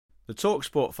The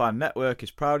TalkSport Fan Network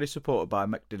is proudly supported by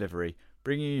McDelivery,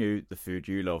 bringing you the food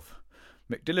you love.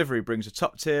 McDelivery brings a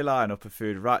top-tier lineup of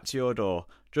food right to your door,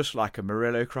 just like a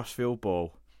Murillo Crossfield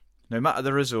ball. No matter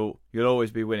the result, you'll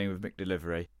always be winning with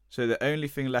McDelivery. So the only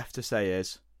thing left to say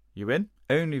is, you win?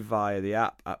 Only via the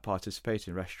app at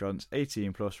participating restaurants.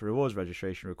 18 plus, rewards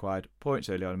registration required, points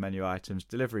only on menu items,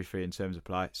 delivery free and terms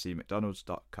apply. See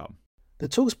mcdonalds.com. The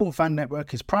TalkSport Fan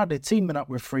Network is proudly teaming up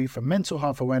with Free for Mental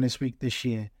Health Awareness Week this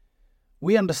year.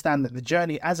 We understand that the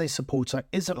journey as a supporter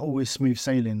isn't always smooth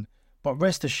sailing, but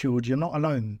rest assured you're not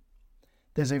alone.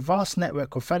 There's a vast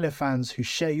network of fellow fans who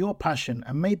share your passion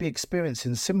and may be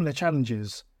experiencing similar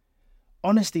challenges.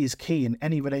 Honesty is key in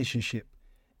any relationship.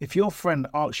 If your friend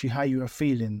asks you how you are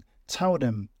feeling, tell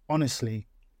them honestly.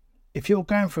 If you're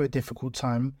going through a difficult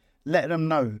time, let them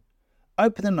know.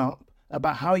 Opening up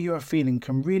about how you are feeling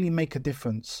can really make a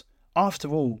difference. After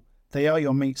all, they are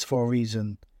your mates for a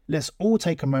reason. Let's all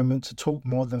take a moment to talk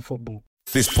more than football.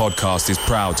 This podcast is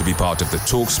proud to be part of the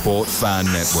TalkSport Fan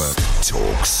Network.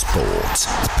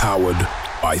 TalkSport. Powered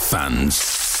by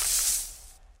fans.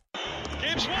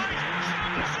 Gibbs wide.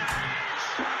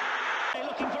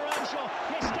 Looking for Earnshaw.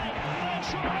 Mistake.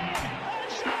 Earnshaw in.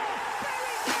 Earnshaw.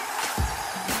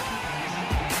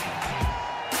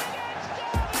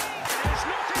 There's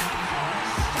nothing on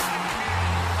last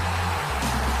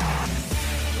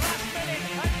minute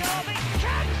and Derby can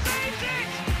save it.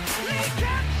 Lee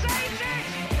can save it.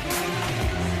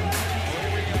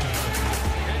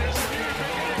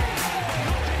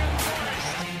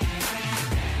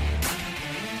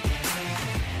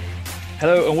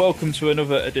 Hello and welcome to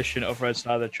another edition of Red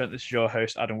Star the Trent. This is your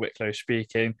host Adam Wicklow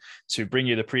speaking to bring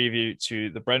you the preview to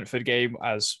the Brentford game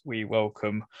as we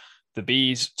welcome the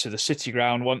Bees to the City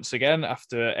Ground once again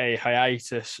after a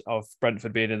hiatus of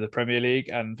Brentford being in the Premier League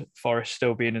and Forest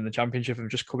still being in the Championship and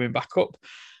just coming back up.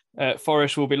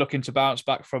 Forest will be looking to bounce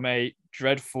back from a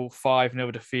dreadful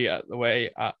 5-0 defeat away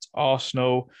at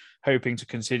Arsenal, hoping to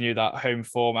continue that home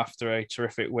form after a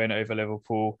terrific win over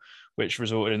Liverpool, which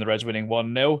resulted in the Reds winning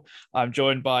 1-0. I'm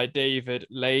joined by David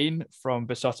Lane from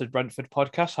Besotted Brentford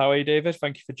podcast. How are you, David?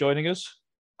 Thank you for joining us.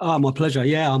 Oh, my pleasure.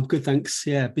 Yeah, I'm good, thanks.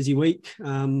 Yeah, busy week.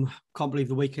 Can't believe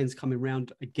the weekend's coming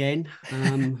round again.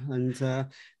 And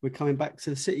we're coming back to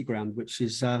the City Ground, which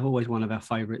is always one of our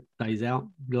favourite days out.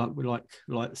 We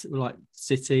like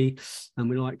City, and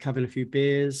we like having a few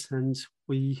beers, and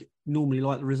we normally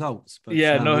like the results. But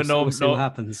yeah, we'll see what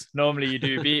happens. Normally you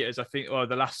do beat us. I think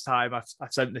the last time I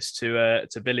sent this to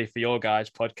Billy for your guys'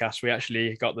 podcast, we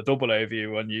actually got the double over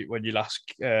you when you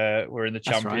last were in the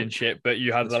Championship, right. But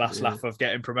you had the last laugh of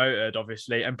getting promoted,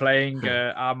 obviously, and playing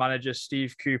our manager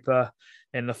Steve Cooper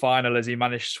in the final as he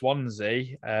managed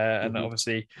Swansea, and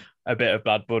obviously a bit of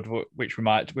bad blood, which we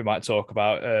might talk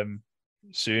about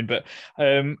soon. But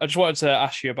I just wanted to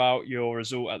ask you about your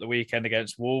result at the weekend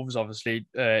against Wolves. Obviously,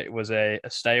 it was a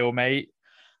stalemate.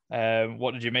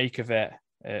 What did you make of it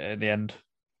in the end?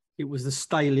 It was the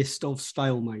stalest of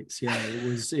stalemates. Yeah,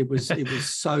 it was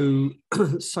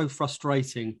so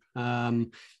frustrating.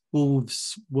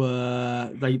 Wolves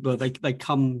they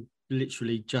come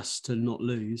literally just to not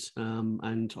lose,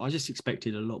 and I just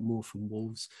expected a lot more from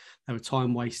Wolves. They were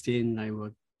time wasting. They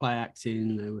were play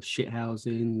acting, they were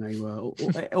shithousing, they were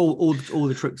all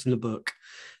the tricks in the book,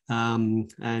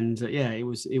 it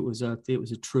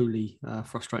was a truly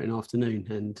frustrating afternoon,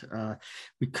 and I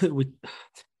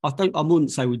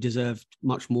wouldn't say we deserved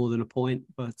much more than a point,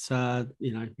 but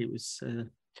it was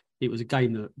a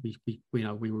game that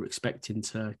we were expecting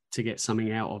to get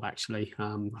something out of. Actually,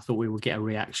 I thought we would get a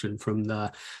reaction from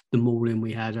the mauling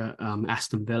we had at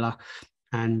Aston Villa.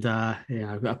 And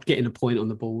getting a point on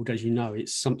the board, as you know,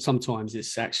 it's sometimes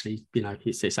it's actually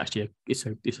it's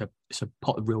a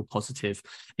real positive,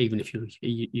 even if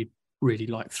you really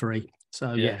like three.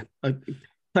 So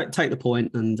take the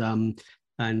point and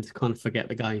kind of forget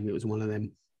the game. It was one of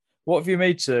them. What have you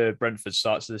made to Brentford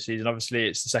starts of the season? Obviously,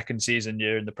 it's the second season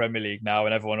year in the Premier League now,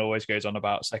 and everyone always goes on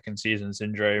about second season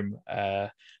syndrome.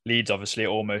 Leeds obviously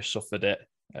almost suffered it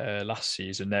last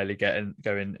season, nearly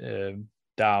going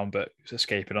down, but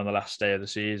escaping on the last day of the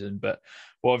season. But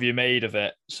what have you made of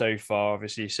it so far?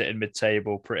 Obviously, sitting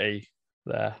mid-table, pretty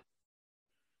there.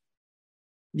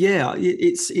 Yeah,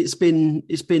 it's been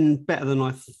better than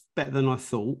I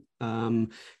thought.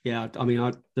 Yeah, I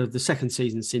mean, the second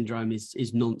season syndrome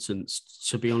is nonsense.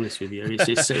 To be honest with you,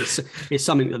 it's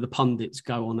something that the pundits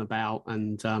go on about,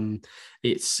 and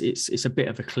it's a bit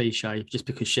of a cliche. Just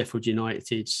because Sheffield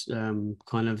United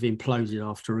kind of imploded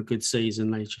after a good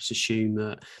season, they just assume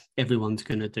that everyone's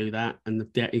going to do that. And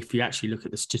if you actually look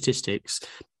at the statistics,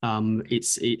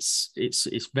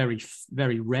 it's very,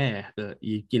 very rare that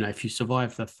you know if you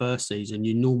survive the first season,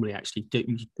 you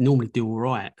normally do all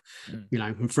right. You know,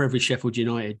 and for every Sheffield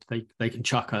United they can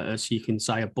chuck at us, you can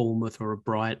say a Bournemouth or a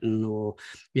Brighton, or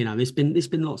you know, there's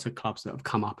been lots of clubs that have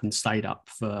come up and stayed up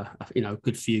for a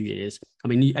good few years. I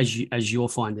mean, as you're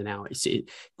finding out,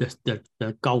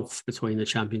 the gulf between the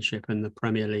Championship and the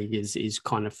Premier League is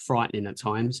kind of frightening at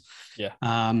times. Yeah.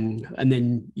 And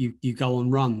then you go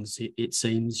on runs. It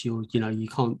seems you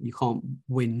can't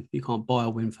win. You can't buy a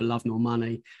win for love nor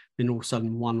money. Then all of a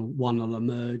sudden one will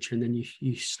emerge, and then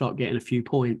you start getting a few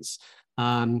points.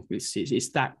 It's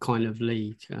that kind of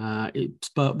league.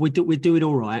 But we're doing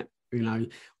all right. You know,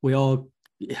 we are.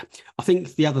 I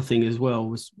think the other thing as well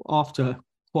was after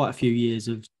quite a few years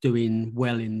of doing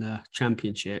well in the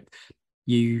Championship,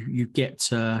 you get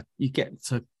to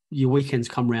your weekends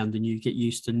come round and you get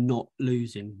used to not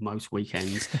losing most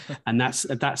weekends, and that's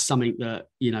something that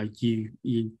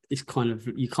it's kind of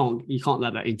you can't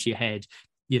let that into your head.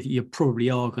 You probably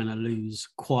are going to lose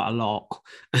quite a lot,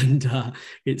 and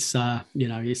it's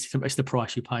the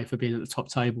price you pay for being at the top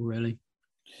table, really.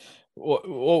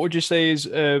 What would you say is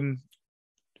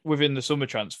within the summer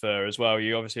transfer as well?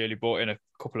 You obviously only brought in a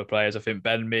couple of players. I think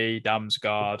Ben Mee,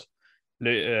 Damsgaard,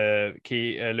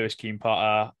 Lewis Keane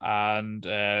Potter, and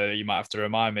you might have to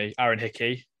remind me, Aaron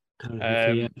Hickey.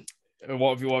 Yeah.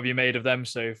 What have you made of them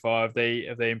so far? Have they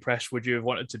impressed? Would you have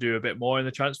wanted to do a bit more in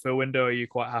the transfer window? Are you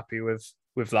quite happy with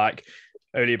like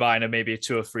only buying maybe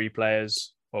 2 or 3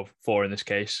 players, or 4 in this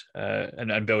case,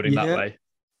 and building that way?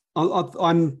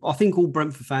 I think all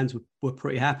Brentford fans were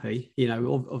pretty happy. You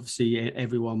know, obviously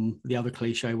everyone. The other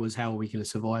cliche was, how are we going to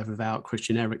survive without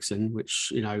Christian Eriksen? Which,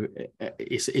 you know,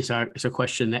 it's a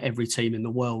question that every team in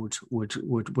the world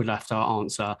would have to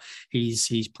answer.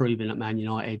 He's proven at Man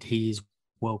United he is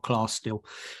world class still,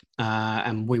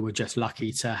 and we were just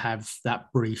lucky to have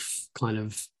that brief kind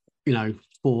of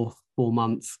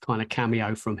 4-month kind of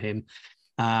cameo from him.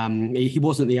 He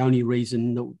wasn't the only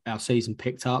reason that our season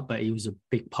picked up, but he was a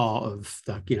big part of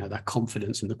that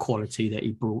confidence and the quality that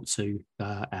he brought to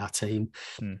our team.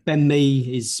 Ben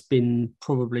Mee has been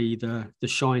probably the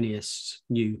shiniest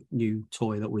new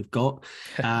toy that we've got.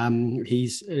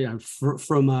 He's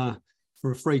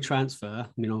for a free transfer. I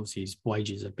mean, obviously his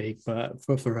wages are big, but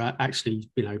for actually,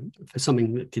 for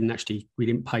something that we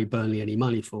didn't pay Burnley any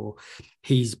money for,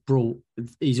 he's brought,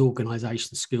 his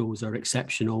organisation skills are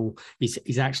exceptional.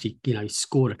 He's actually,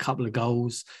 scored a couple of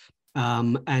goals.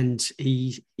 And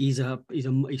he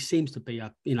seems to be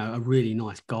a really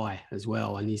nice guy as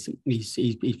well, and he's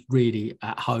really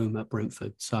at home at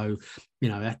Brentford. So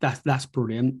that's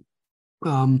brilliant.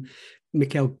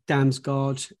 Mikkel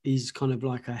Damsgaard is kind of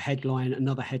like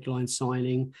another headline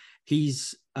signing.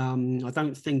 He's I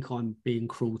don't think I'm being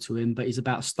cruel to him, but he's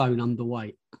about a stone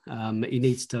underweight. He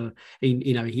needs to,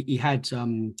 he had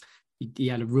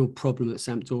a real problem at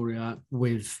Sampdoria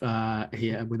with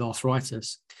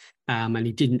arthritis, and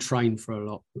he didn't train for a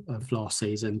lot of last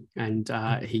season, and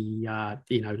he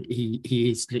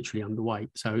is literally underweight,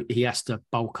 so he has to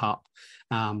bulk up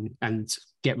and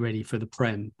get ready for the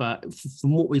Prem. But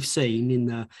from what we've seen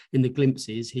in the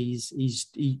glimpses, he's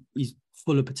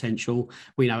full of potential.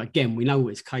 We know what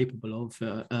he's capable of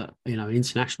at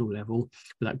international level,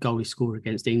 with that goal he scored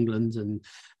against England, and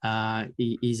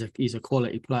he's a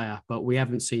quality player, but we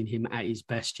haven't seen him at his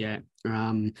best yet.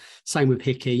 Same with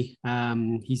Hickey.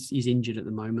 He's injured at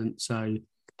the moment, so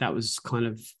that was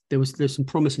there's some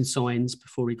promising signs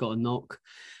before he got a knock.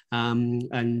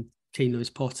 And Keane Lewis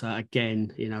Potter,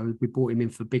 again, we brought him in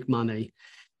for big money.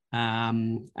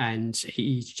 And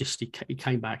he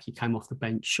came back. He came off the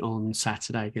bench on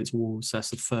Saturday against Wolves.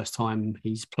 That's the first time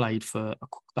he's played for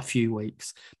a few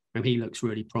weeks, and he looks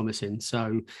really promising.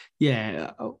 So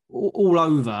yeah, all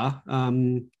over.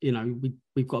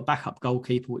 We've got a backup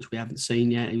goalkeeper which we haven't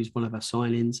seen yet. He was one of our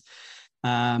signings.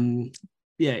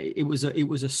 It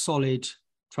was a solid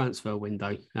transfer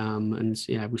window, and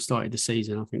we started the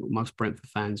season. I think most Brentford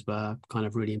fans were kind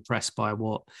of really impressed by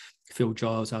what Phil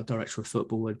Giles, our director of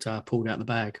football, had pulled out the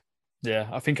bag. Yeah,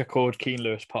 I think I called Keane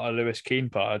Lewis Potter Lewis Keane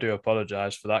Potter. I do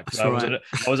apologise for that, because I right.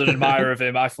 was an admirer of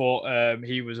him. I thought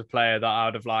he was a player that I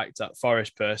would have liked at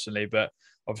Forest personally, but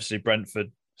obviously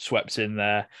Brentford swept in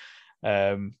there.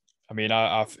 I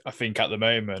think at the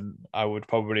moment I would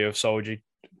probably have sold you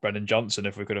Brennan Johnson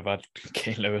if we could have had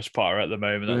Keane Lewis Potter at the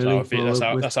moment. That's Really? how I feel.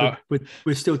 Well, That's how.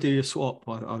 we still do a swap,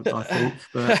 I think.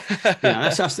 But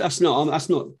that's not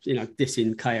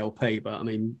dissing KLP. But I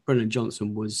mean, Brennan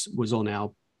Johnson was on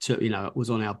our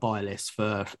buy list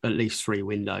for at least 3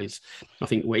 windows. I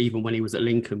think even when he was at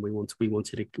Lincoln, we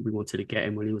wanted to get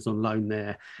him when he was on loan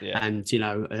there. Yeah. And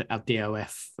our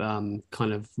DOF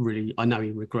kind of really, I know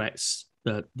he regrets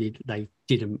that they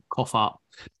didn't cough up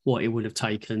what it would have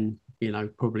taken,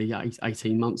 probably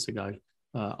 18 months ago.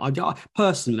 I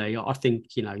personally, I think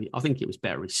it was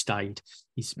better he stayed.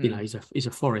 He's he's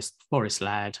a Forest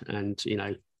lad, and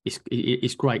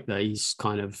it's great that he's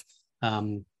kind of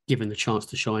given the chance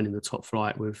to shine in the top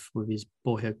flight with his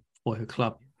boyhood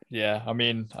club. Yeah, I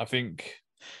mean, I think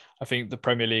the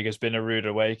Premier League has been a rude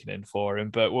awakening for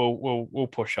him, but we'll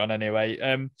push on anyway.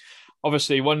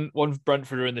 Obviously, one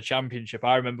Brentford are in the Championship.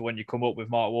 I remember when you come up with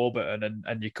Mark Warburton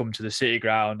and you come to the City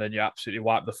Ground and you absolutely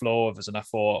wipe the floor with us, and I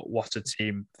thought, what a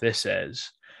team this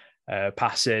is.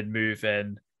 Passing,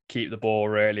 moving, keep the ball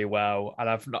really well. And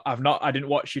I didn't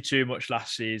watch you too much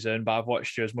last season, but I've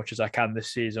watched you as much as I can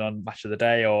this season on Match of the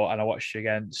Day, and I watched you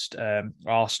against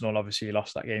Arsenal. Obviously, you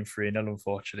lost that game 3-0,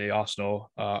 unfortunately.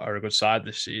 Arsenal are a good side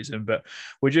this season, but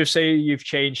would you say you've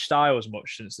changed styles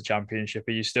much since the Championship?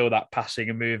 Are you still that passing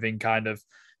and moving kind of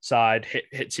side,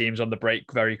 hit teams on the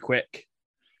break very quick?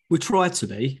 We try to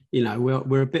be,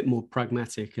 we're a bit more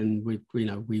pragmatic, and we're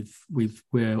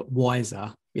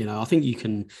wiser. I think you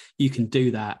can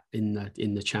do that in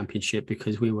the Championship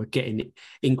because we were getting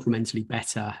incrementally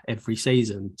better every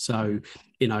season. So,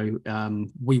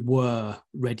 we were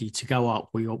ready to go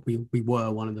up. We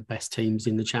were one of the best teams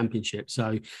in the Championship.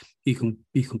 So you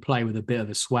can play with a bit of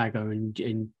a swagger,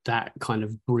 and that kind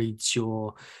of breeds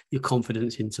your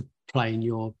confidence into playing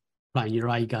your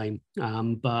A game.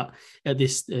 But in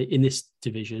this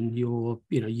division, you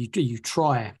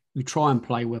try and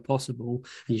play where possible,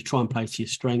 and you try and play to your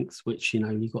strengths, which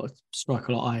you've got a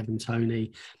striker like Ivan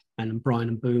Toney and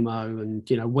Brian Mbeumo,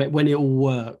 and when it all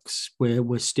works,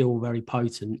 we're still very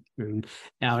potent. And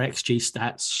our XG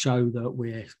stats show that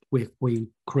we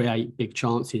create big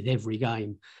chances every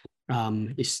game.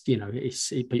 But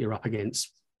you're up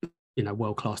against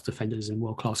world-class defenders and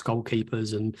world-class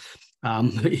goalkeepers, and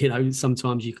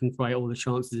sometimes you can create all the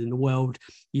chances in the world,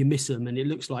 you miss them, and it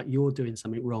looks like you're doing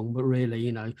something wrong, but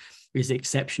really it's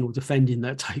exceptional defending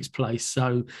that takes place.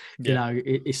 So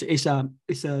it's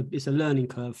a learning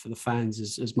curve for the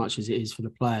fans as much as it is for the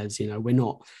players.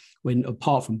 When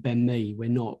apart from Ben Mee, we're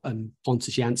not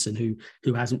Pontus Jansson,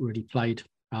 who hasn't really played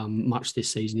much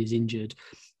this season, is injured.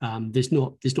 There's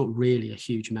not really a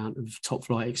huge amount of top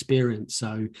flight experience.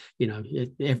 So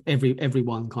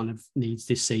everyone kind of needs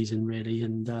this season really,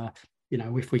 and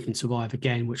if we can survive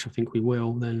again, which I think we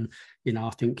will, then I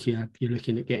think you're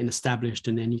looking at getting established,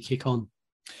 and then you kick on.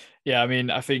 Yeah, I mean,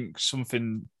 I think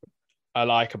something I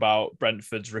like about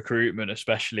Brentford's recruitment,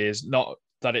 especially, is not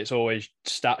that it's always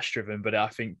stats driven, but I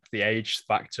think the age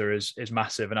factor is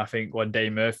massive. And I think when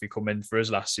Dave Murphy come in for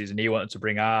us last season, he wanted to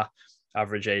bring our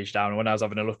average age down. When I was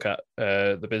having a look at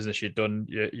the business you'd done,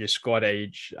 your squad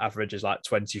age average is like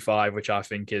 25, which I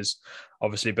think is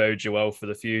obviously bodes you well for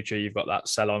the future. You've got that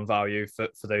sell-on value for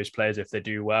those players if they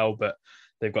do well, but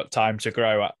they've got time to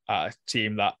grow at a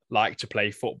team that like to play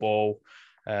football.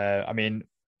 I mean,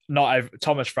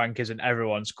 Thomas Frank isn't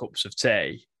everyone's cups of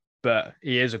tea, but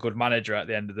he is a good manager at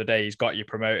the end of the day. He's got you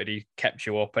promoted, he kept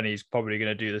you up, and he's probably going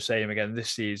to do the same again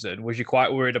this season. Was you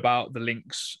quite worried about the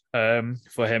links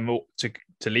for him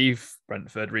to leave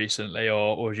Brentford recently,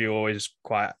 or was you always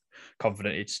quite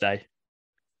confident he'd stay?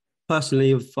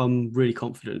 Personally, I'm really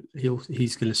confident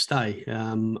he's going to stay.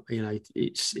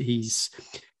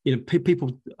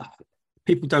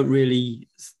 People don't really,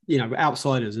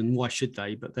 outsiders, and why should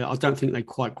they? But I don't think they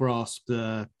quite grasp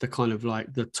the kind of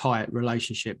like the tight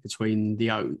relationship between the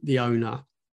owner,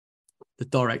 the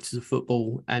directors of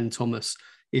football, and Thomas.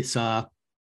 It's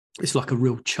like a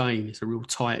real chain. It's a real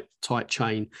tight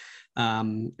chain.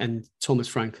 And Thomas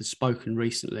Frank has spoken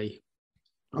recently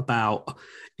about,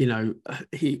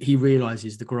 he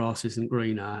realizes the grass isn't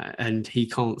greener, and he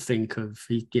can't think of,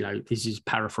 this is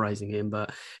paraphrasing him,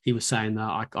 but he was saying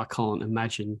that I can't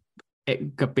imagine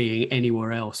it being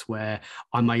anywhere else where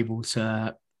I'm able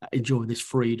to enjoy this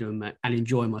freedom and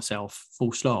enjoy myself,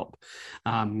 full stop.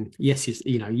 Yes,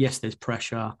 there's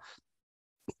pressure,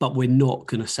 but we're not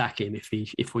going to sack him if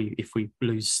we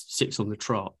lose 6 on the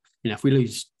trot. If we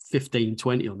lose 15,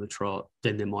 20 on the trot,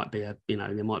 then there might be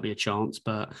a chance,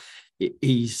 but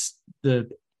he's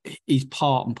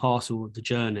part and parcel of the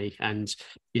journey. And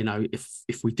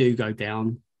if we do go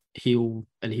down, he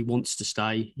wants to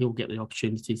stay, he'll get the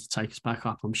opportunity to take us back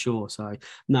up, I'm sure. So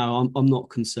no, I'm not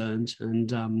concerned,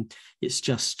 and it's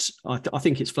just I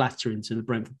think it's flattering to the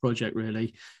Brentford project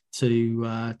really to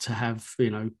have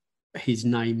his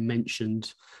name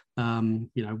mentioned,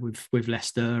 with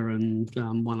Leicester and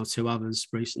one or two others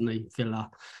recently, Villa.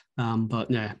 But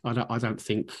yeah, I don't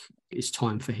think it's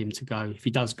time for him to go. If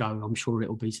he does go, I'm sure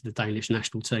it'll be to the Danish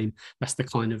national team. That's the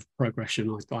kind of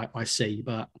progression I see.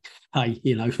 But hey,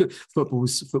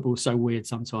 football's so weird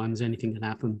sometimes. Anything can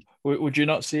happen. Would you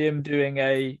not see him doing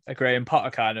a Graham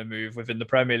Potter kind of move within the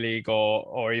Premier League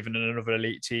or even in another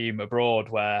elite team abroad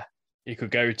where he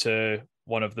could go to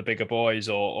one of the bigger boys,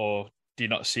 or do you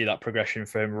not see that progression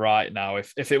for him right now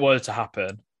if it were to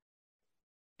happen?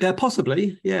 Yeah,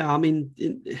 possibly. Yeah, I mean,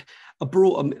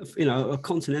 abroad, a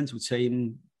continental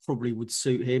team probably would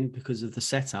suit him because of the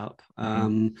setup.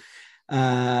 Whether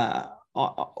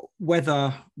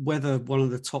one of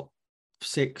the top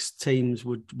 6 teams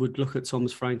would look at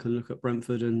Thomas Frank and look at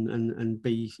Brentford and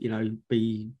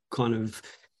be kind of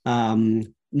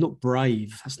not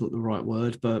brave, that's not the right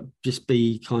word, but just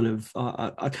be kind of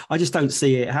I just don't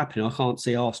see it happening. I can't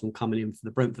see Arsenal coming in for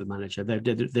the Brentford manager.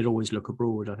 They'd always look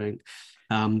abroad, I think.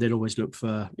 They'd always look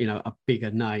for a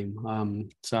bigger name.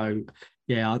 So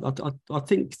yeah, I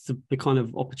think the kind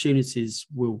of opportunities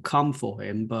will come for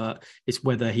him, but it's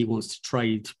whether he wants to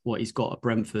trade what he's got at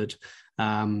Brentford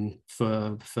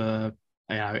for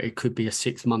it could be a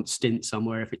 6-month stint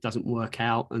somewhere if it doesn't work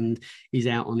out and he's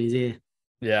out on his ear.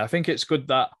 Yeah, I think it's good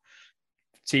that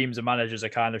teams and managers are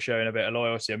kind of showing a bit of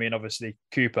loyalty. I mean, obviously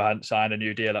Cooper hadn't signed a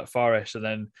new deal at Forest, and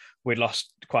then we'd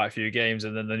lost quite a few games,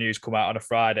 and then the news come out on a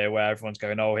Friday where everyone's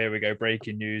going, "Oh, here we go,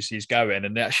 breaking news, he's going,"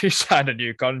 and they actually signed a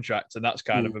new contract, and that's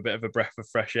kind of a bit of a breath of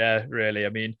fresh air, really. I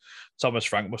mean, Thomas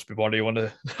Frank must be one of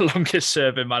the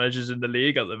longest-serving managers in the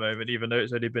league at the moment, even though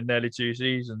it's only been nearly 2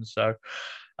 seasons. So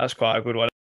that's quite a good one.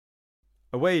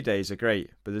 Away days are great,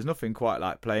 but there's nothing quite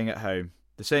like playing at home.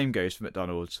 The same goes for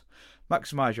McDonald's.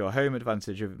 Maximise your home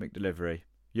advantage with McDelivery.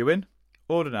 You win?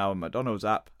 Order now on McDonald's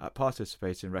app at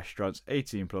participating restaurants.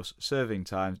 18 plus, serving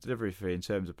times, delivery fee and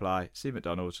terms apply. See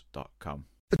mcdonalds.com.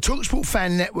 The TalkSport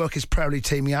Fan Network is proudly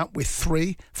teaming up with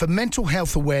 3 for Mental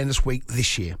Health Awareness Week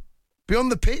this year.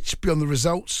 Beyond the pitch, beyond the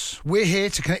results, we're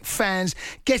here to connect fans,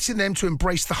 getting them to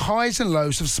embrace the highs and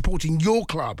lows of supporting your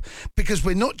club, because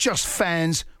we're not just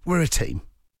fans, we're a team.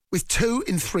 With 2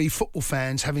 in 3 football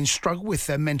fans having struggled with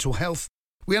their mental health,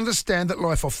 we understand that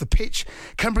life off the pitch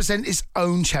can present its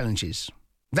own challenges.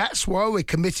 That's why we're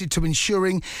committed to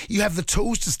ensuring you have the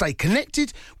tools to stay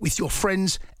connected with your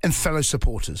friends and fellow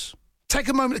supporters. Take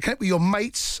a moment to connect with your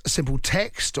mates. A simple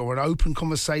text or an open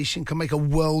conversation can make a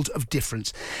world of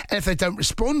difference. And if they don't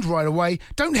respond right away,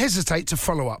 don't hesitate to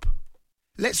follow up.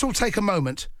 Let's all take a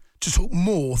moment to talk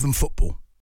more than football.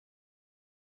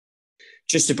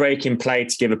 Just a break in play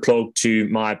to give a plug to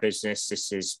my business.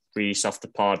 This is Reese off the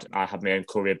pod. I have my own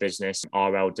courier business,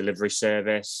 RL delivery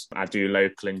service. I do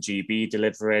local and GB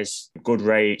deliveries, good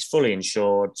rates, fully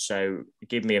insured. So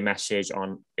give me a message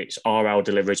on, it's RL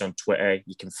deliveries on Twitter.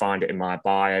 You can find it in my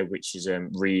bio, which is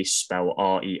Reese, spelled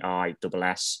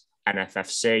REISS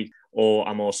NFFC. Or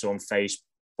I'm also on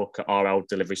Facebook at RL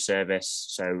delivery service.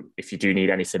 So if you do need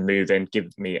anything moving,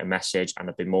 give me a message and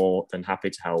I'd be more than happy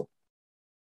to help.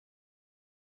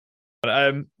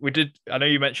 I know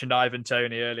you mentioned Ivan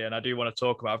Toney earlier, and I do want to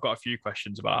talk about, I've got a few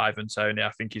questions about Ivan Toney. I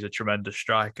think he's a tremendous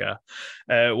striker.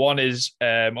 One is,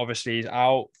 obviously he's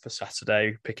out for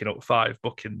Saturday, picking up 5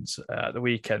 bookings at the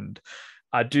weekend.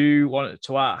 I do want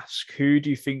to ask, who do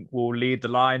you think will lead the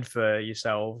line for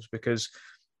yourselves? Because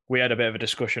we had a bit of a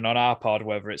discussion on our pod,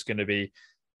 whether it's going to be,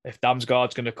 if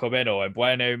Damsgaard's going to come in, or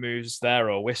Bueno moves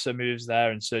there, or Wissa moves there,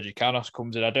 and Sergi Canos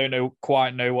comes in. I don't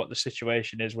quite know what the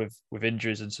situation is with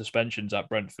injuries and suspensions at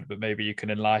Brentford, but maybe you can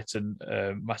enlighten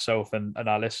myself and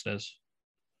our listeners.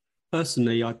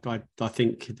 Personally, I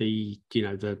think the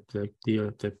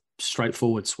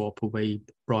straightforward swap will be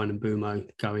Brian Mbeumo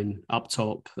going up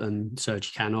top and Sergi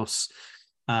Canos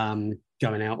going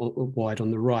out wide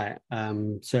on the right.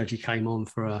 Sergi came on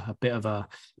for a bit of a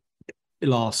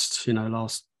last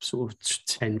sort of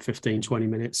 10, 15, 20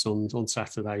 minutes on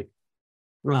Saturday.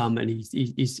 And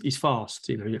he's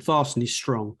fast, fast and he's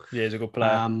strong. Yeah, he's a good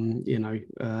player.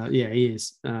 He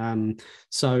is.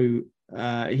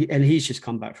 He's just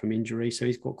come back from injury, so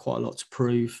he's got quite a lot to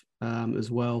prove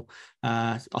as well.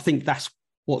 I think that's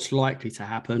what's likely to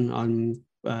happen.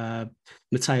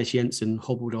 Matthias Jensen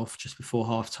hobbled off just before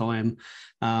half time,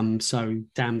 so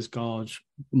Damsgaard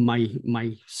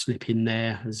may slip in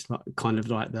there as the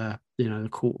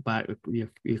quarterback,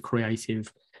 your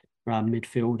creative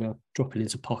midfielder, dropping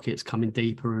into pockets, coming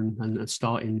deeper, and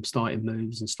starting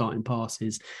moves and starting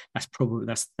passes.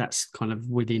 That's kind of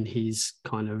within his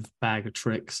kind of bag of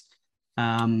tricks.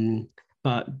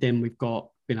 But then we've got,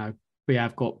 we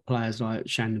have got players like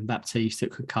Shandon Baptiste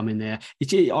that could come in there.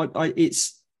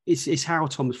 It's how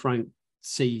Thomas Frank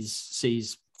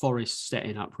sees Forest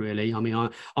setting up, really. I mean,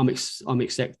 I'm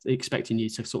expecting you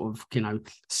to sort of,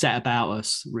 set about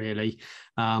us, really.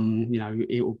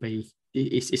 It will be.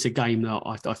 It's a game that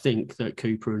I think that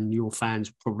Cooper and your fans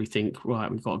probably think, right,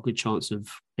 we've got a good chance of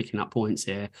picking up points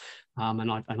here,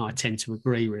 and I tend to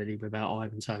agree really without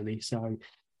Ivan Toney. So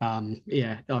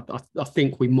I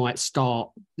think we might start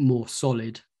more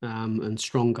solid and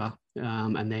stronger,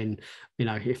 and then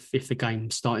if the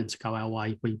game's starting to go our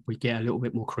way, we get a little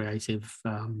bit more creative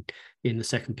in the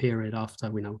second period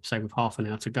after say with half an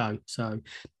hour to go. So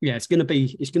yeah, it's going to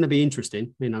be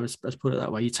interesting. Let's put it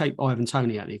that way. You take Ivan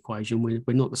Toney out of the equation, we're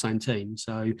not the same team,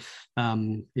 so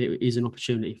it is an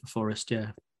opportunity for Forest.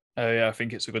 Yeah. Oh yeah, I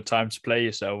think it's a good time to play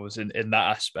yourselves in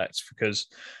that aspect, because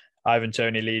Ivan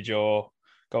Toney leads your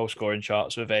goal scoring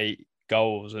charts with 8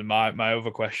 goals, and my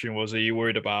other question was, are you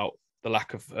worried about the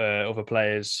lack of other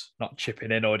players not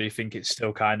chipping in, or do you think it's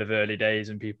still kind of early days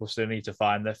and people still need to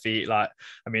find their feet? And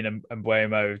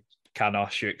Mbeumo,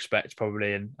 Canos, you expect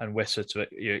probably, and Wissa,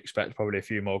 you expect probably a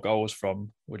few more goals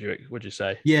from. Would you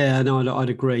say? Yeah, no, I'd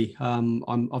agree.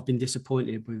 I've been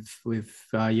disappointed with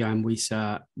Yoane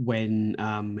Wissa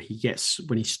when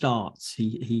he starts.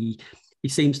 He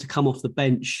seems to come off the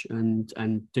bench and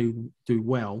do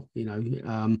well,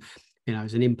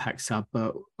 as an impact sub.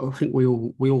 But I think we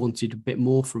all wanted a bit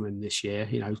more from him this year,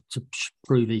 to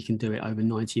prove he can do it over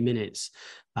 90 minutes.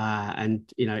 And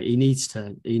he needs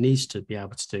to be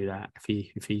able to do that.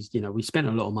 If he's we spent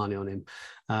a lot of money on him,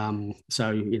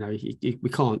 so he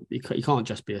can't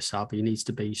just be a sub. He needs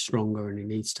to be stronger, and he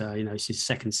needs to it's his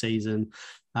second season.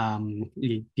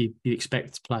 You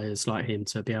expect players like him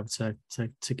to be able to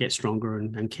get stronger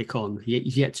and kick on.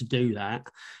 He's yet to do that,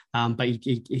 but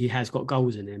he has got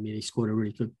goals in him. He scored a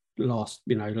really good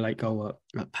late goal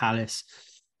at Palace.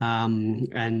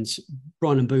 And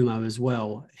Bryan Mbeumo as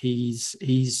well. He's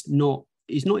not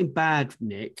in bad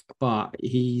nick, but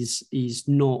he's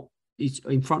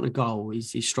in front of goal.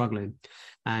 He's struggling,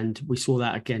 and we saw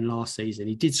that again last season.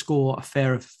 He did score a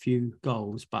fair few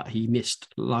goals, but he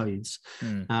missed loads.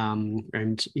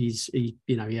 And he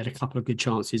had a couple of good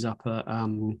chances up at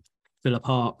Villa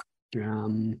Park.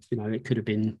 It could have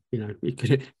been, it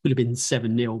could have been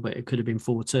 7-0, but it could have been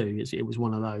 4-2. It was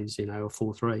one of those,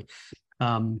 or 4-3.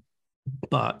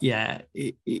 But yeah,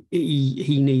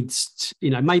 he needs,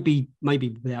 maybe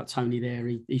without Toney there,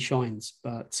 he shines.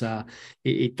 But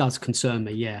it does concern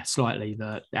me, slightly,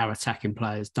 that our attacking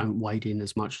players don't wade in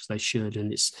as much as they should,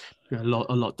 and it's a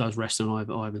lot does rest on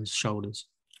Ivan's shoulders.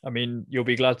 I mean, you'll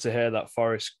be glad to hear that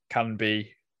Forest can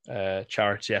be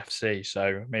charity FC,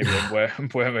 so maybe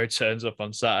Mbeumo turns up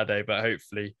on Saturday, but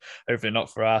hopefully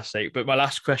not for our sake. But my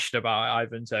last question about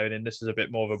Ivan Toney, and this is a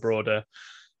bit more of a broader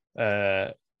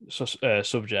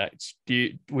subject. Do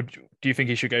you think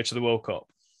he should go to the World Cup?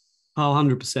 Oh,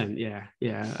 100%. Yeah.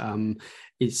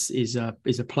 Is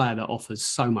a player that offers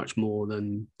so much more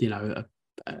than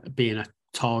being a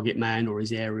target man or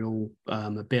his aerial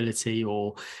ability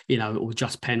or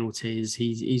just penalties.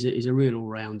 He's a real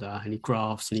all-rounder, and he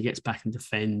grafts and he gets back and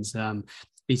defends.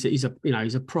 He's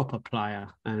a proper player,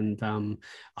 and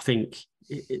I think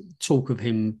talk of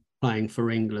him playing for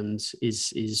England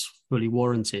is fully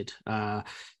warranted.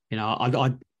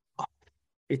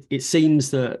 It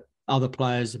seems that other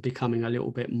players are becoming a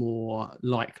little bit more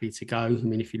likely to go. I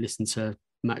mean, if you listen to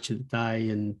Match of the Day,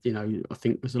 and I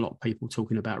think there's a lot of people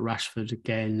talking about Rashford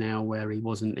again now, where he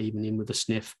wasn't even in with a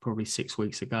sniff probably 6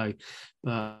 weeks ago.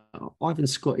 But Ivan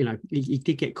Scott, he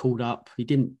did get called up. He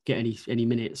didn't get any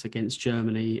minutes against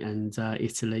Germany and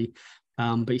Italy,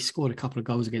 but he scored a couple of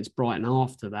goals against Brighton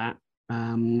after that.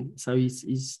 So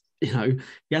he's he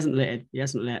hasn't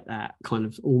let that kind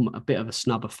of a bit of a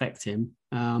snub affect him.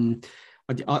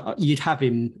 You'd have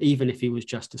him even if he was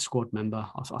just a squad member.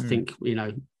 I think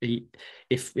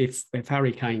if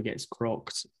Harry Kane gets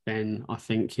crocked, then I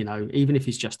think even if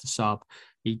he's just a sub,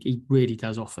 he really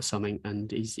does offer something,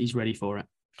 and he's ready for it.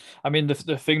 I mean, the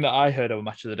thing that I heard of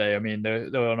Match of the Day, I mean,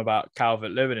 they're on about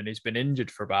Calvert-Lewin, and he's been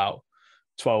injured for about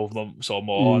 12 months or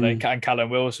more, and Callum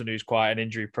Wilson, who's quite an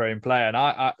injury-prone player. And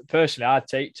I personally, I'd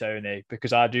take Toney,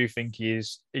 because I do think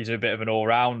he's a bit of an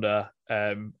all-rounder,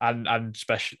 and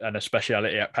a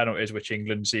speciality at penalties, which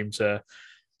England seem to.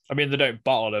 I mean, they don't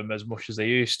bottle them as much as they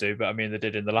used to, but I mean, they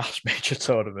did in the last major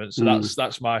tournament. So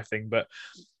that's my thing. But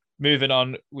moving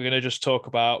on, we're going to just talk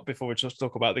about, before we just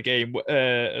talk about the game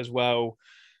as well,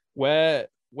 where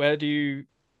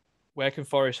can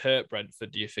Forest hurt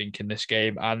Brentford, do you think, in this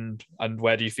game, and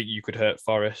where do you think you could hurt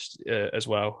Forest as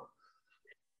well?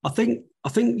 I think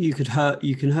you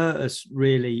can hurt us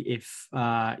really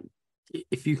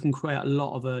if you can create a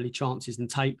lot of early chances and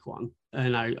take one.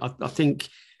 And I think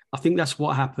that's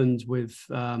what happened with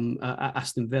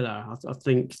Aston Villa. I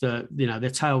think that their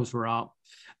tails were up.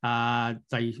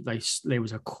 There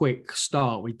was a quick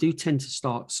start. We do tend to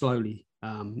start slowly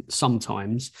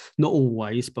sometimes, not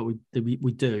always, but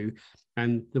we do.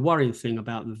 And the worrying thing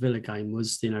about the Villa game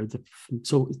was,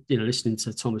 listening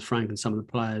to Thomas Frank and some of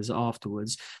the players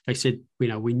afterwards, they said,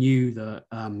 we knew that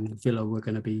Villa were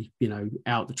going to be,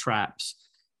 out the traps,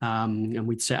 and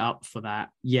we'd set up for that.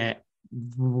 Yet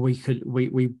we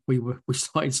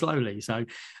started slowly. So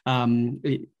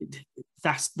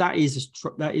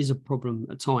that is a problem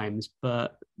at times.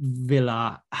 But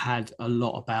Villa had a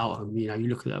lot about them. You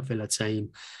look at that Villa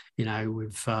team,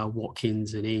 with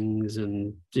Watkins and Ings,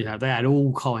 and they had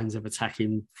all kinds of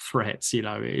attacking threats.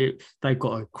 They've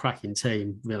got a cracking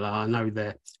team, Villa. I know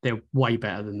they're way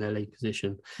better than their league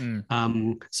position.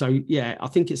 So yeah, I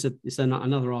think it's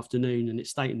another afternoon, and it's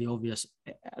stating the obvious.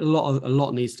 A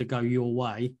lot needs to go your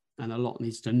way, and a lot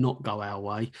needs to not go our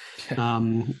way.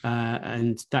 And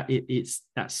I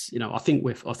think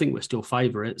we're still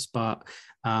favourites, but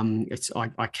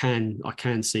I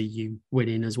can see you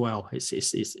winning as well.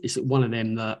 It's one of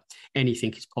them that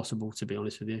anything is possible, to be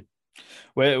honest with you.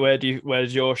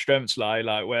 Where's your strengths lie?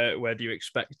 Like where do you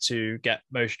expect to get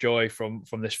most joy from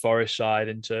this Forest side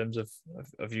in terms of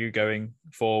you going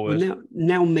forward? Well,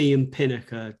 now me and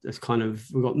Pinnock are kind of,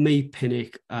 we've got me,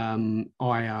 Pinnock,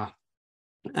 Aya,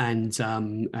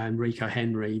 and Rico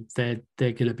Henry. They're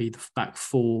going to be the back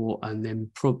four, and then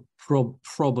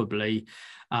probably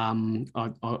I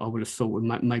would have thought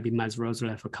maybe Maz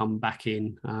Rosalev will come back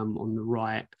in on the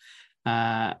right.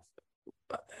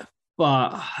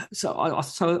 But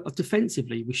so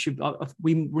defensively,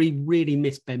 we really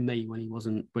missed Ben Mee when he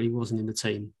wasn't in the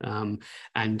team,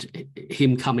 and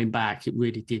him coming back, it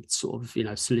really did sort of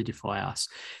solidify us.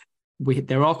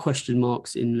 There are question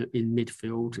marks in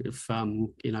midfield if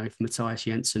Matthias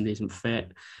Jensen isn't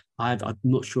fit. I'm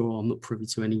not sure. I'm not privy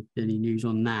to any news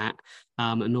on that.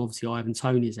 And obviously Ivan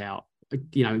Toney's out.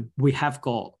 We have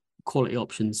got quality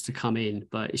options to come in,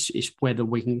 but it's whether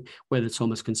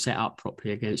Thomas can set up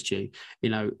properly against you.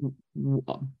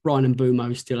 Brian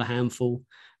Mbeumo is still a handful.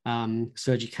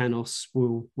 Sergi Canos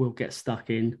will get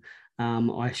stuck in.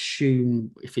 I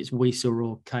assume if it's Wisa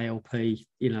or KLP,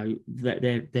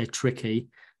 they're tricky.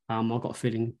 I've got a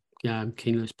feeling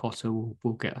King Lewis Potter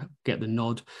will get the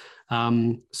nod.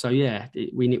 So yeah,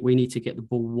 we need to get the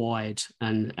ball wide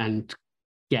and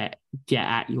get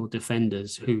at your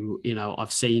defenders, who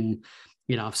I've seen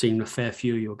a fair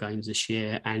few of your games this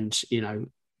year, and it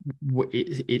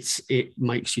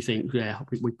makes you think,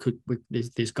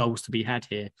 there's goals to be had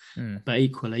here. But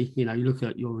equally, you look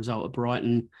at your result at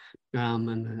Brighton,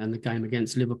 and the game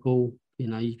against Liverpool.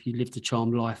 You lived a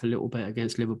charmed life a little bit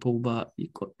against Liverpool, but you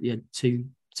had two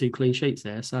clean sheets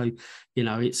there. So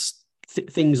it's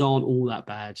things aren't all that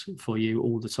bad for you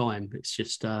all the time. It's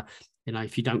just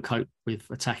if you don't cope with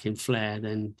attacking flair,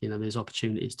 then there's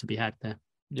opportunities to be had there.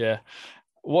 Yeah.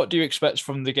 What do you expect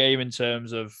from the game in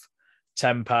terms of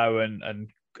tempo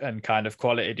and kind of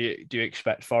quality? Do you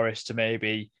expect Forest to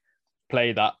maybe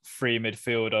play that free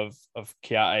midfield of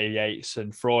Kiate, Yates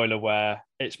and Freuler, where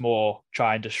it's more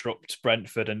try and disrupt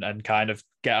Brentford and kind of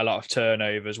get a lot of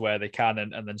turnovers where they can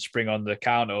and then spring on the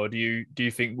counter? Or do you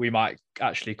think we might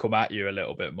actually come at you a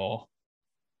little bit more?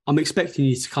 I'm expecting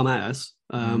you to come at us,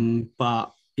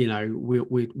 but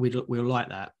we'll like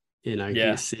that.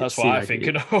 That's what I'm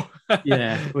thinking.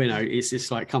 It's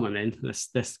just like, come on then,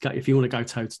 let's go. If you want to go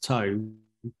toe to toe,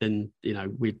 then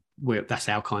we're that's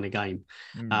our kind of game.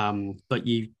 But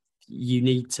you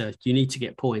need to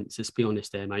get points. Let's be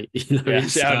honest, there, mate.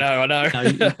 I know.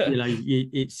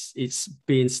 It's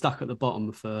being stuck at the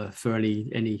bottom for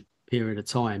any period of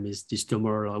time is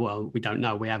demoralising. Well, we don't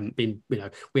know. We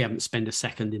haven't spent a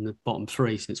second in the bottom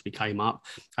three since we came up.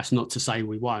 That's not to say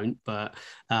we won't, but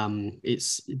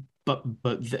But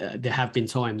there have been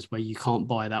times where you can't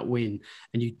buy that win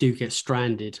and you do get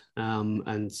stranded.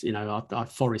 Our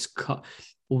Forest cut,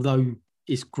 although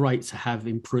it's great to have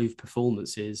improved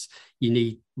performances, you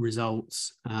need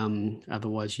results.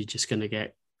 Otherwise, you're just going to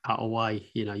get cut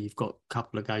away. You've got a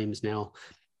couple of games now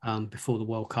before the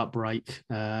World Cup break.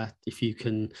 If you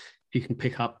can you can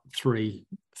pick up three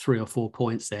or 4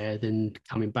 points there, then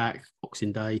coming back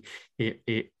Boxing Day,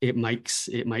 it makes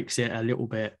it a little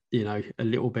bit,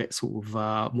 sort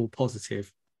of more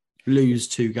positive. Lose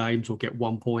 2 games or get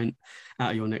 1 point out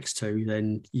of your next 2,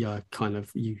 then you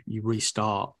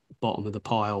restart bottom of the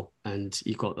pile, and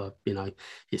you've got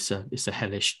it's a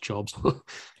hellish job.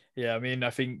 Yeah, I mean,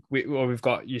 I think we've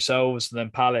got yourselves and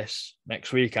then Palace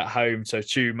next week at home, so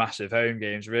 2 massive home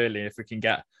games really. If we can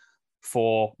get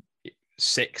 4-6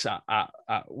 at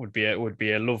would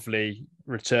be a lovely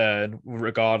return,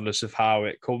 regardless of how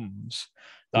it comes.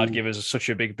 That'd give us such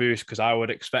a big boost, because I would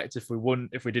expect if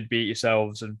we did beat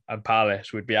yourselves and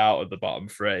Palace, we'd be out of the bottom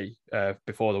 3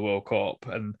 before the World Cup,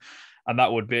 and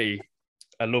that would be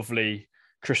a lovely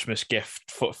Christmas gift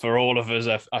for all of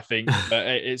us. I think but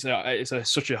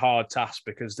it's such a hard task,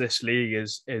 because this league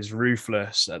is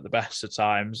ruthless at the best of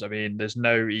times. I mean, there's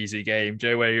no easy game.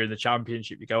 Joe, where you're in the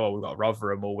Championship, you go, oh, we've got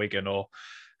Rotherham or Wigan or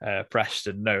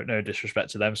Preston. No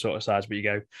disrespect to them sort of sides, but you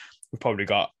go, we've probably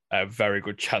got a very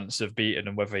good chance of beating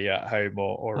them, whether you're at home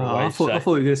or away. I thought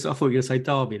you were going to say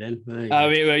Derby then. I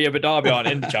mean, well, yeah, but Derby aren't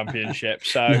in the Championship.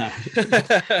 So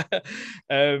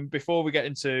before we get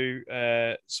into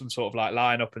some sort of like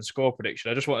lineup and score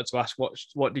prediction, I just wanted to ask,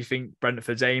 what do you think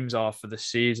Brentford's aims are for this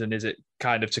season? Is it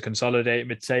kind of to consolidate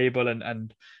mid-table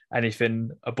and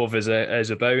anything above as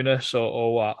a bonus,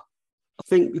 or what? I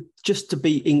think just to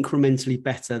be incrementally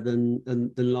better than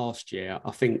last year. I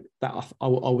think that I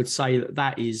would say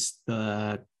that is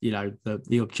the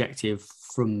objective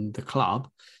from the club.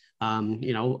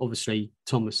 Obviously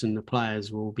Thomas and the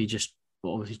players will be just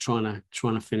obviously trying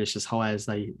to finish as high as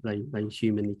they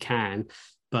humanly can.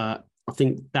 But I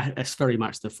think that's very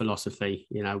much the philosophy.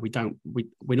 We're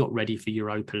not ready for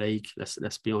Europa League.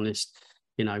 Let's be honest.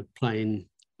 Playing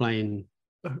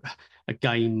a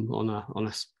game on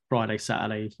a Friday,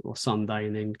 Saturday or Sunday,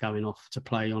 and then going off to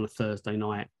play on a Thursday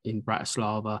night in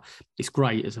Bratislava. It's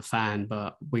great as a fan,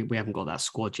 but we haven't got that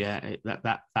squad yet.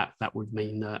 That would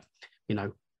mean that,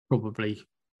 probably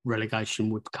relegation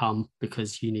would come,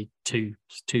 because you need two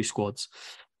squads.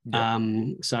 Yeah.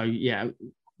 So yeah,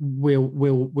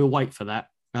 we'll wait for that.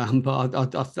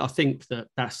 But I think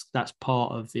that's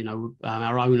part of,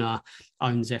 our owner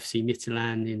owns FC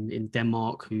Midtjylland in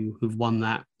Denmark, who've won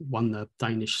the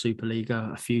Danish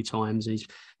Superliga a few times.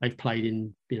 They've played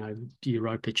in the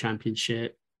Europa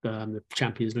Championship, the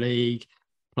Champions League,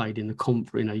 played in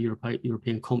the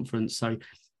European Conference. So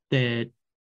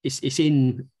it's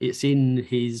in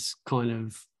his kind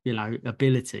of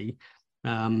ability.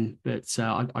 But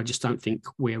I just don't think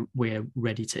we're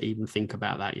ready to even think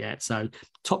about that yet. So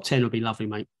top 10 would be lovely,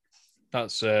 mate.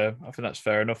 That's I think that's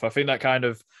fair enough. I think that kind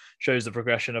of shows the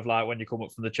progression of like when you come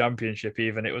up from the Championship.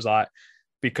 Even it was like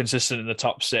be consistent in the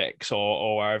top 6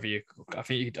 or wherever you. I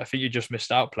think you just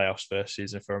missed out playoffs first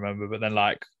season, if I remember. But then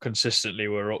like consistently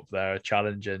we're up there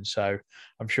challenging. So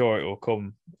I'm sure it will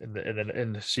come in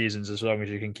the seasons, as long as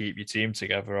you can keep your team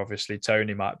together. Obviously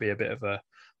Tony might be a bit of a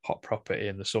hot property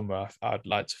in the summer. I'd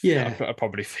like to. Yeah, I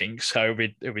probably think so.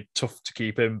 It'd be tough to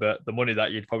keep him, but the money that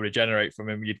you'd probably generate from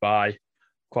him, you'd buy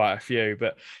quite a few.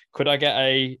 But could I get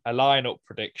a lineup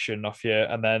prediction off you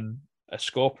and then a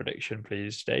score prediction,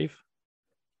 please, Dave?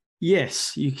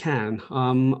 Yes, you can.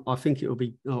 I think it will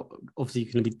be obviously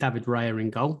going to be David Raya in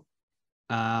goal.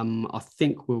 I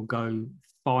think we'll go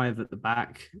 5 at the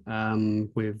back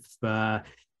with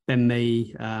Ben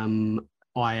Mee,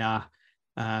 Aya,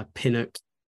 Pinnock,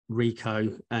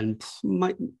 Rico, and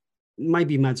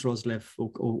maybe Mads Roslev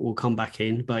will come back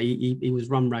in, but he was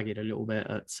run ragged a little bit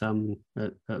at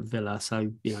Villa, so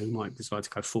he might decide to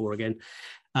go 4 again.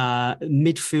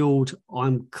 Midfield,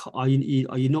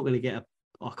 you're not going to get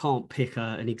I can't pick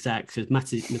an exact, because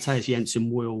Matthias Jensen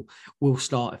will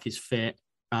start if he's fit.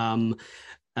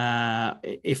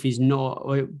 If he's not,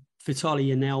 Vitaly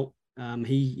Janelt.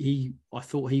 I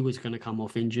thought he was going to come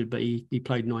off injured, but he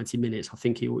played 90 minutes. I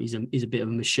think he's a bit of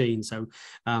a machine. So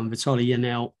Vitaly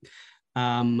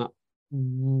Janelt,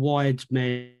 wide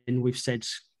men, we've said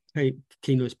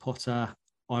Keane Lewis Potter,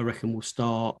 I reckon will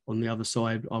start. On the other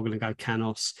side, I'm going to go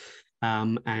Canos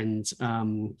and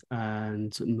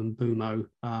Mbeumo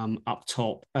up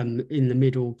top, and in the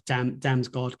middle,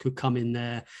 Damsgaard could come in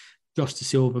there. Josh Da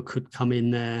Silva could come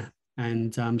in there.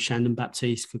 And Shandon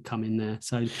Baptiste could come in there.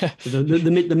 So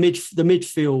the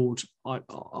midfield, I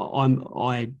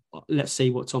let's see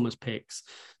what Thomas picks.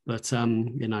 But a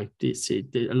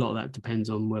lot of that depends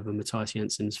on whether Matthias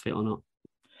Jensen's fit or not.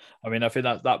 I mean, I think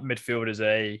that midfield is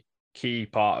a key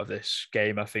part of this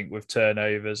game. I think with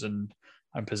turnovers and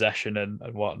possession and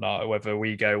whatnot, whether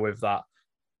we go with that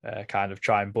kind of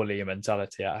try and bully a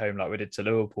mentality at home like we did to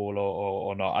Liverpool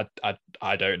or not.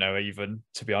 I don't know even,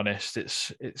 to be honest.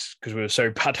 It's because we were so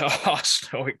bad at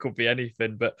Arsenal. It could be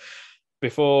anything. But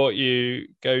before you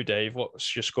go, Dave,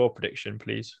 what's your score prediction,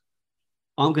 please?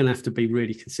 I'm going to have to be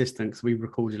really consistent because we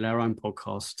recorded our own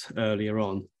podcast earlier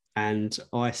on, and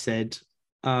I said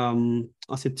 2-0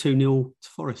 to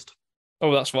Forest.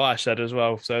 Oh, that's what I said as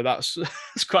well. So that's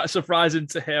it's quite surprising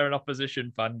to hear an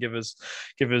opposition fan give us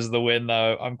the win,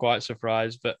 though. I'm quite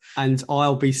surprised, and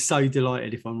I'll be so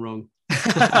delighted if I'm wrong.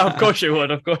 Of course you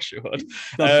would.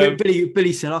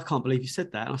 Billy said, "I can't believe you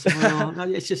said that." And I said, "Well, no,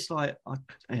 it's just like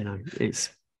it's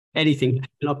anything."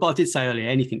 But I did say earlier,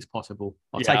 anything's possible.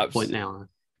 I'll take a point now.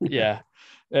 Yeah.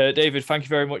 David, thank you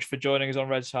very much for joining us on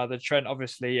Red Side of the Trent.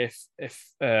 Obviously, if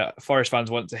Forest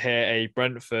fans want to hear a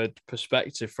Brentford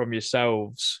perspective from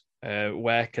yourselves,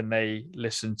 where can they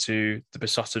listen to the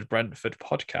Besotted Brentford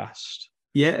podcast?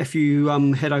 Yeah, if you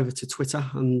head over to Twitter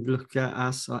and look at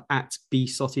us at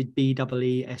Besotted, BEESOTTED.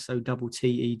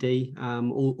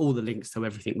 All the links to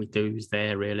everything we do is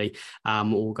there, really.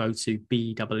 Or go to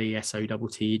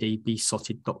BEESOTTED,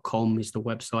 besotted.com is the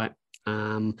website.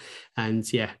 And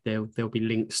yeah, there'll be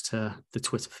links to the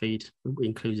Twitter feed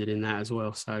included in that as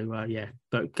well. So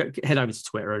but head over to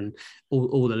Twitter and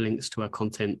all the links to our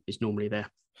content is normally there.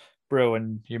 Bro,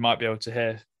 and you might be able to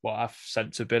hear what I've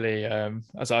sent to Billy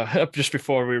just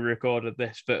before we recorded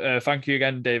this. But thank you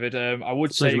again, David. I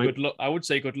would say good luck. I would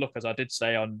say good luck, as I did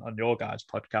say on your guys'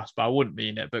 podcast, but I wouldn't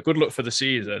mean it. But good luck for the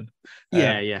season.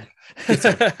 Yeah.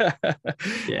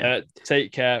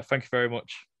 Take care. Thank you very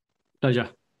much. Pleasure.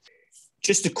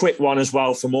 Just a quick one as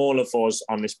well from all of us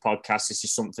on this podcast. This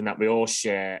is something that we all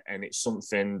share, and it's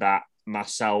something that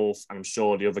myself and I'm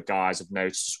sure the other guys have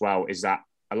noticed as well, is that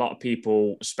a lot of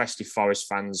people, especially Forest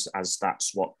fans, as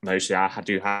that's what mostly I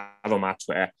do have on my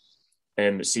Twitter,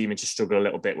 seeming to struggle a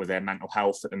little bit with their mental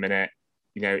health at the minute.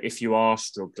 You know, if you are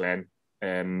struggling,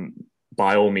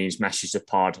 by all means, message the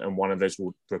pod and one of us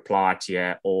will reply to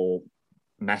you, or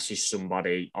message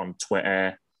somebody on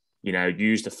Twitter. You know,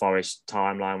 use the Forest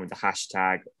timeline with the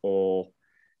hashtag, or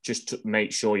just to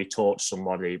make sure you talk to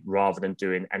somebody rather than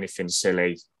doing anything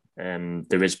silly.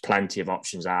 There is plenty of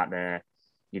options out there.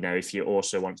 You know, if you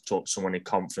also want to talk to someone in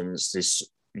confidence, there's,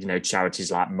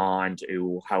 charities like Mind who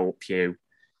will help you.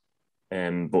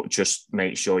 But just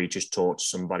make sure you just talk to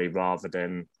somebody rather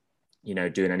than,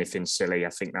 doing anything silly. I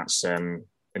think that's an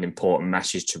important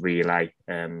message to relay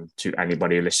to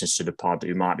anybody who listens to the pod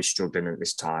who might be struggling at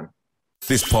this time.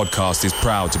 This podcast is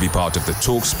proud to be part of the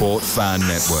TalkSport Fan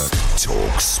Network.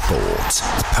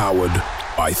 TalkSport. Powered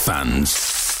by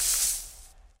fans.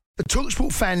 The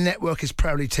TalkSport Fan Network is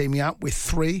proudly teaming up with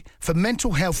 3 for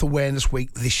Mental Health Awareness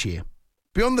Week this year.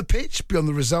 Beyond the pitch, beyond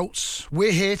the results,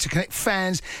 we're here to connect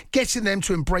fans, getting them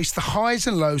to embrace the highs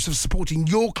and lows of supporting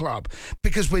your club,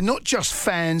 because we're not just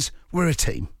fans, we're a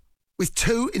team. With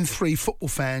 2 in 3 football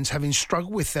fans having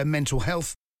struggled with their mental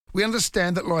health, we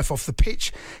understand that life off the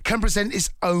pitch can present its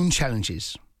own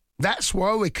challenges. That's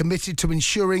why we're committed to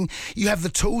ensuring you have the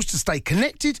tools to stay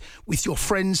connected with your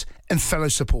friends and fellow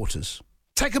supporters.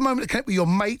 Take a moment to connect with your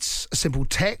mates. A simple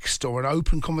text or an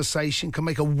open conversation can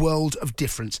make a world of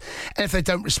difference. And if they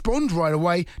don't respond right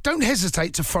away, don't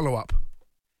hesitate to follow up.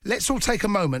 Let's all take a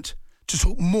moment to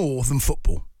talk more than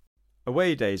football.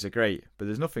 Away days are great, but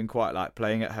there's nothing quite like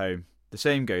playing at home. The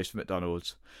same goes for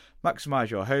McDonald's. Maximise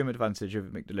your home advantage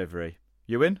with McDelivery.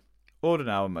 You win? Order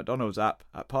now on McDonald's app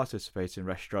at participating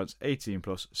restaurants.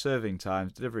 18+, serving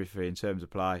times, delivery fee and terms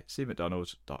apply. See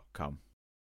mcdonalds.com.